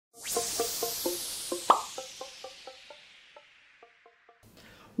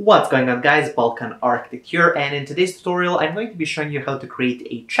What's going on, guys? Balkan Architect here, and in today's tutorial I'm going to be showing you how to create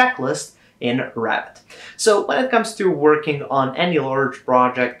a checklist in Revit. So when it comes to working on any large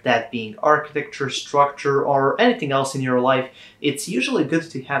project, that being architecture, structure, or anything else in your life, it's usually good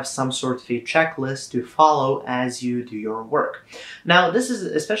to have some sort of a checklist to follow as you do your work. Now, this is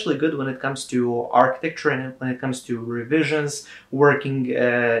especially good when it comes to architecture and when it comes to revisions, working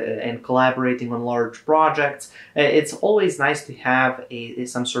and collaborating on large projects. It's always nice to have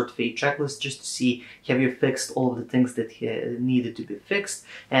some sort of a checklist just to see, have you fixed all of the things that needed to be fixed,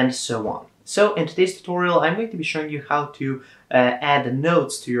 and so on. So in today's tutorial, I'm going to be showing you how to add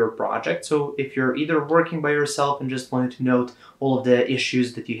notes to your project. So if you're either working by yourself and just wanted to note all of the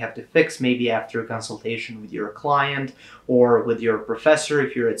issues that you have to fix, maybe after a consultation with your client or with your professor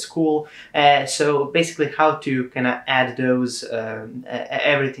if you're at school. So basically how to kind of add those, how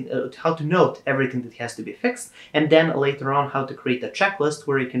to note everything that has to be fixed, and then later on how to create a checklist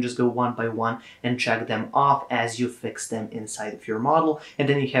where you can just go one by one and check them off as you fix them inside of your model, and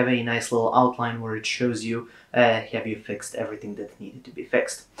then you have a nice little outline where it shows you have you fixed everything that needed to be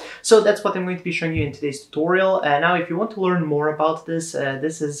fixed. So that's what I'm going to be showing you in today's tutorial. Now, if you want to learn more about this,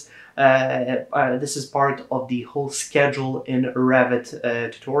 this is part of the whole schedule in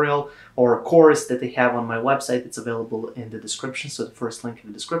Revit tutorial or course that they have on my website. It's available in the description. So the first link in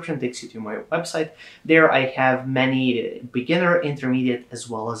the description takes you to my website. There I have many beginner, intermediate, as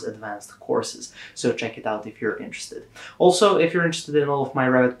well as advanced courses. So check it out if you're interested. Also, if you're interested in all of my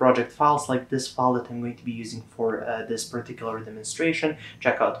Revit project files, like this file that I'm going to be using for this particular demonstration,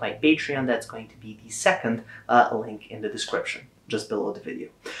 check out my Patreon. That's going to be the second link in the description, just below the video.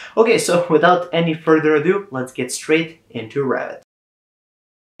 Okay, so without any further ado, let's get straight into Revit.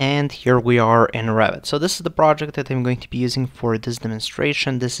 And here we are in Revit. So this is the project that I'm going to be using for this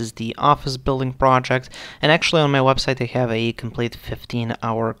demonstration. This is the office building project, and actually on my website I have a complete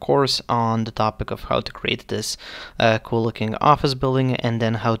 15-hour course on the topic of how to create this cool looking office building, and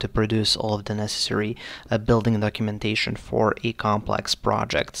then how to produce all of the necessary building documentation for a complex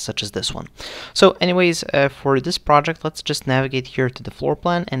project such as this one. So anyways, for this project, let's just navigate here to the floor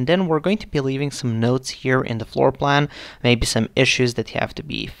plan, and then we're going to be leaving some notes here in the floor plan, maybe some issues that have to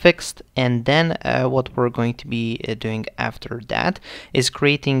be fixed, and then what we're going to be doing after that is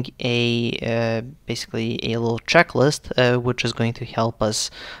creating a basically a little checklist which is going to help us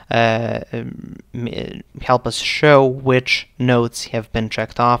show which notes have been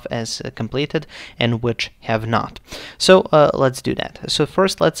checked off as completed and which have not. So let's do that. So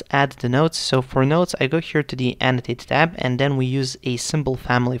first let's add the notes. So for notes, I go here to the annotate tab, and then we use a symbol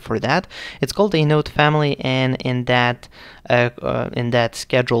family for that. It's called a note family, and in that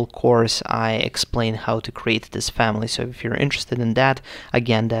schedule course I explain how to create this family. So if you're interested in that,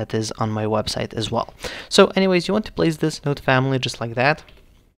 again, that is on my website as well. So anyways, you want to place this note family just like that.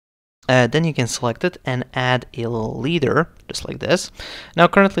 Then you can select it and add a little leader, just like this. Now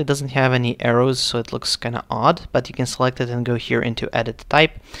currently it doesn't have any arrows, so it looks kind of odd, but you can select it and go here into edit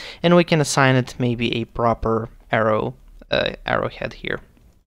type, and we can assign it maybe a proper arrowhead here.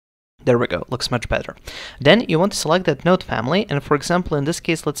 There we go, looks much better. Then you want to select that note family, and for example, in this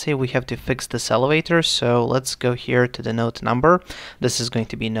case, let's say we have to fix this elevator, so let's go here to the note number. This is going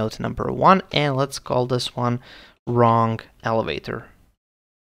to be note number 1, and let's call this one wrong elevator.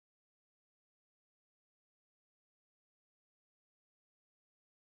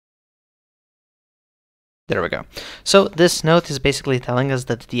 There we go. So this note is basically telling us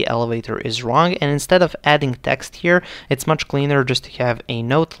that the elevator is wrong, and instead of adding text here, it's much cleaner just to have a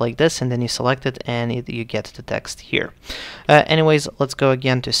note like this, and then you select it and you get the text here. Anyways, let's go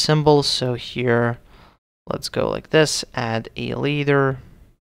again to symbols. So here, let's go like this, add a leader,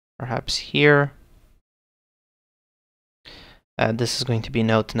 perhaps here. This is going to be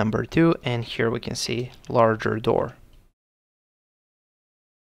note number 2, and here we can see larger door.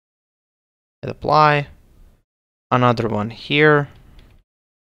 Hit apply. Another one here.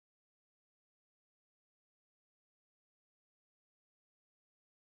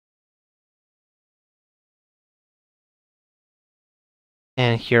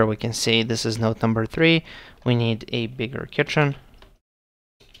 And here we can see this is note number 3. We need a bigger kitchen.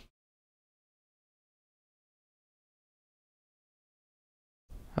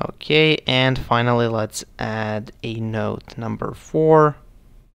 Okay, and finally let's add a note number 4.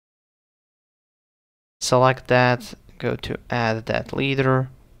 Select that, go to add that leader,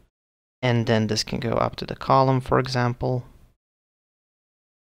 and then this can go up to the column, for example.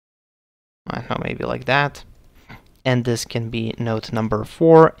 I don't know, maybe like that. And this can be note number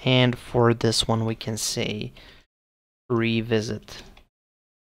 4, and for this one we can say revisit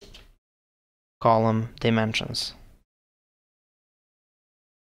column dimensions.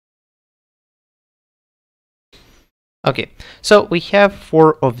 Okay, so we have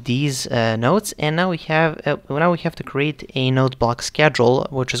 4 of these nodes, and now we have to create a node block schedule,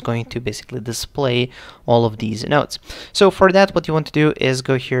 which is going to basically display all of these nodes. So for that, what you want to do is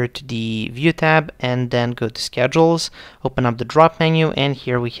go here to the View tab, and then go to Schedules, open up the drop menu, and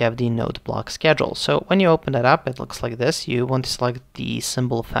here we have the node block schedule. So when you open that up, it looks like this. You want to select the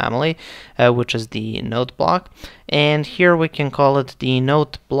symbol family, which is the node block, and here we can call it the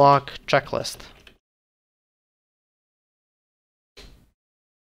node block checklist.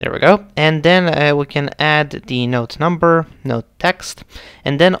 There we go, and then we can add the node number, node text,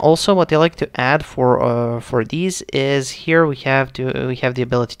 and then also what I like to add for these is here we have the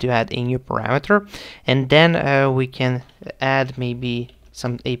ability to add a new parameter, and then we can add maybe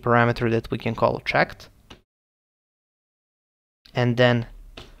a parameter that we can call checked, and then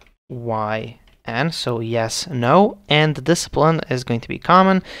YN, so yes, no, and the discipline is going to be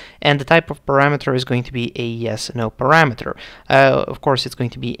common, and the type of parameter is going to be a yes, no parameter. Of course, it's going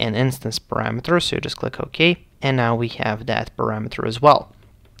to be an instance parameter, so you just click OK, and now we have that parameter as well.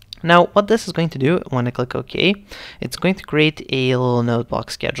 Now, what this is going to do when I click OK, it's going to create a little node block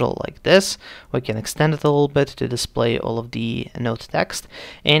schedule like this. We can extend it a little bit to display all of the node text.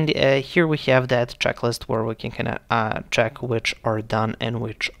 And here we have that checklist where we can kind of check which are done and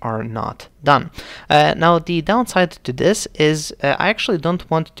which are not done. Now, the downside to this is I actually don't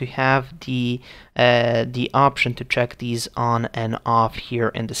want to have the option to check these on and off here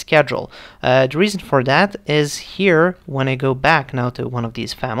in the schedule. The reason for that is here, when I go back now to one of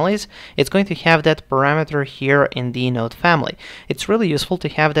these families, it's going to have that parameter here in the node family. It's really useful to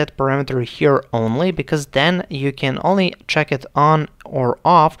have that parameter here only, because then you can only check it on or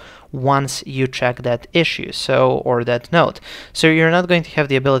off once you check that issue, or that node. So you're not going to have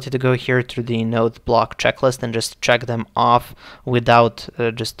the ability to go here to the node block checklist and just check them off without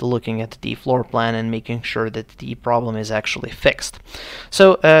just looking at the floor plan and making sure that the problem is actually fixed.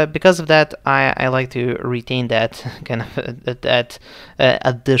 So because of that, I like to retain that kind of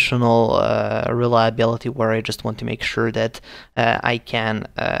additional reliability, where I just want to make sure that I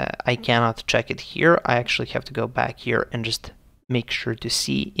cannot check it here. I actually have to go back here and just make sure to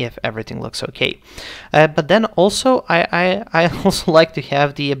see if everything looks okay. But then also I also like to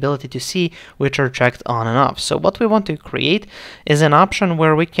have the ability to see which are checked on and off. So what we want to create is an option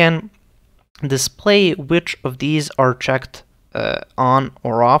where we can display which of these are checked on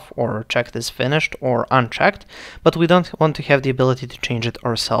or off, or checked as finished or unchecked, but we don't want to have the ability to change it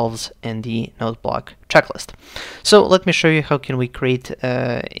ourselves in the node block checklist. So let me show you how can we create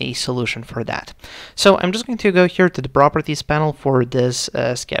a solution for that. So I'm just going to go here to the properties panel for this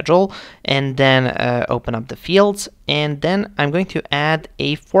schedule, and then open up the fields, and then I'm going to add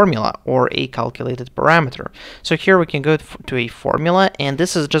a formula or a calculated parameter. So here we can go to a formula, and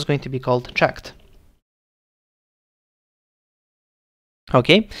this is just going to be called checked.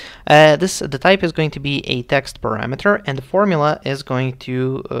 Okay, the type is going to be a text parameter, and the formula is going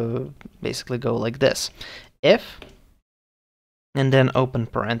to basically go like this. If, and then open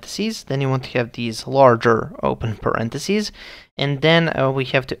parentheses, then you want to have these larger open parentheses, and then we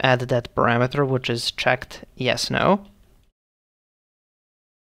have to add that parameter, which is checked yes, no.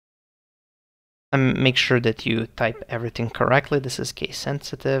 And make sure that you type everything correctly. This is case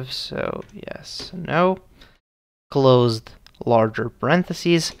sensitive, so yes, no. Closed larger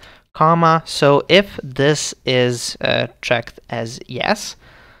parentheses, comma. So if this is checked as yes,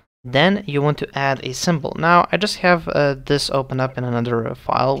 then you want to add a symbol. Now I just have this open up in another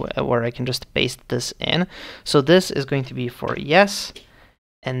file where I can just paste this in. So this is going to be for yes,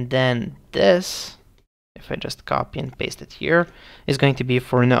 and then this, if I just copy and paste it here, is going to be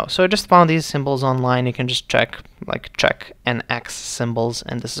for no. So I just found these symbols online. You can just check, like check and X symbols,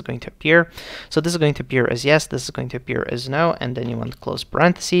 and this is going to appear. So this is going to appear as yes, this is going to appear as no, and then you want to close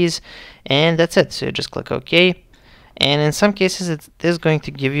parentheses, and that's it. So you just click OK. And in some cases, it is going to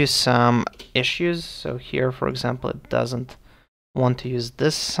give you some issues. So here, for example, it doesn't want to use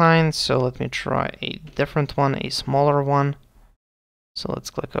this sign. So let me try a different one, a smaller one. So let's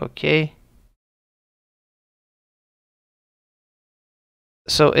click OK.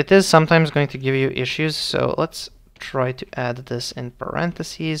 So it is sometimes going to give you issues, so let's try to add this in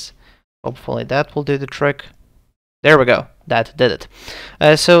parentheses. Hopefully that will do the trick. There we go, that did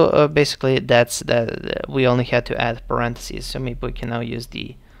it. So basically that's that. We only had to add parentheses, so maybe we can now use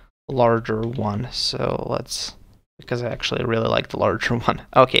the larger one. So let's, because I actually really like the larger one.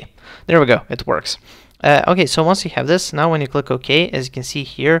 Okay, there we go, it works. Okay, so once you have this, now when you click OK, as you can see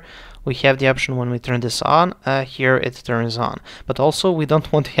here, we have the option when we turn this on, here it turns on. But also we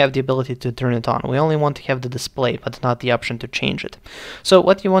don't want to have the ability to turn it on. We only want to have the display, but not the option to change it. So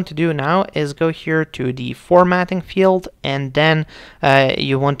what you want to do now is go here to the formatting field, and then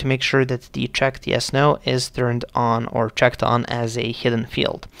you want to make sure that the checked yes no is turned on or checked on as a hidden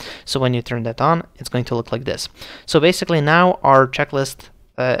field. So when you turn that on, it's going to look like this. So basically now our checklist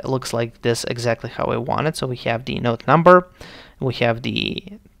looks like this, exactly how I want it. So we have the note number, we have the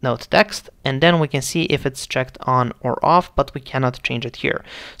note text, and then we can see if it's checked on or off, but we cannot change it here.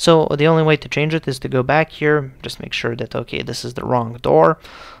 So the only way to change it is to go back here, just make sure that, okay, this is the wrong door.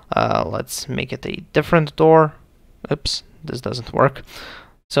 Let's make it a different door. Oops, this doesn't work.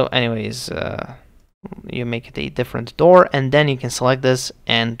 So anyways, you make it a different door, and then you can select this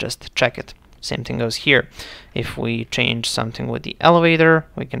and just check it. Same thing goes here. If we change something with the elevator,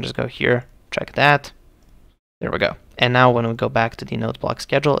 we can just go here, check that. There we go. And now when we go back to the note block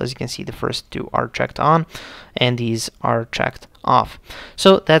schedule, as you can see, the first two are checked on and these are checked off.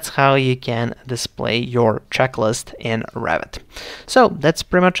 So that's how you can display your checklist in Revit. So that's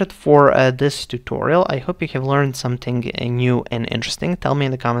pretty much it for this tutorial. I hope you have learned something new and interesting. Tell me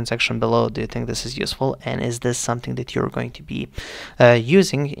in the comment section below, do you think this is useful, and is this something that you're going to be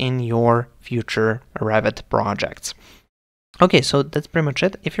using in your future Revit projects? Okay, so that's pretty much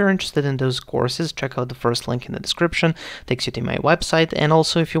it. If you're interested in those courses, check out the first link in the description. It takes you to my website. And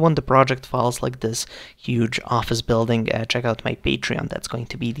also, if you want the project files like this huge office building, check out my Patreon. That's going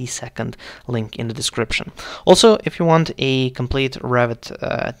to be the second link in the description. Also, if you want a complete Revit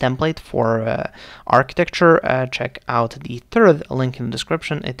template for architecture, check out the third link in the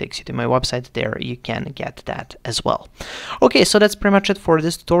description. It takes you to my website. There you can get that as well. Okay, so that's pretty much it for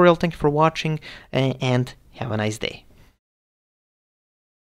this tutorial. Thank you for watching, and have a nice day.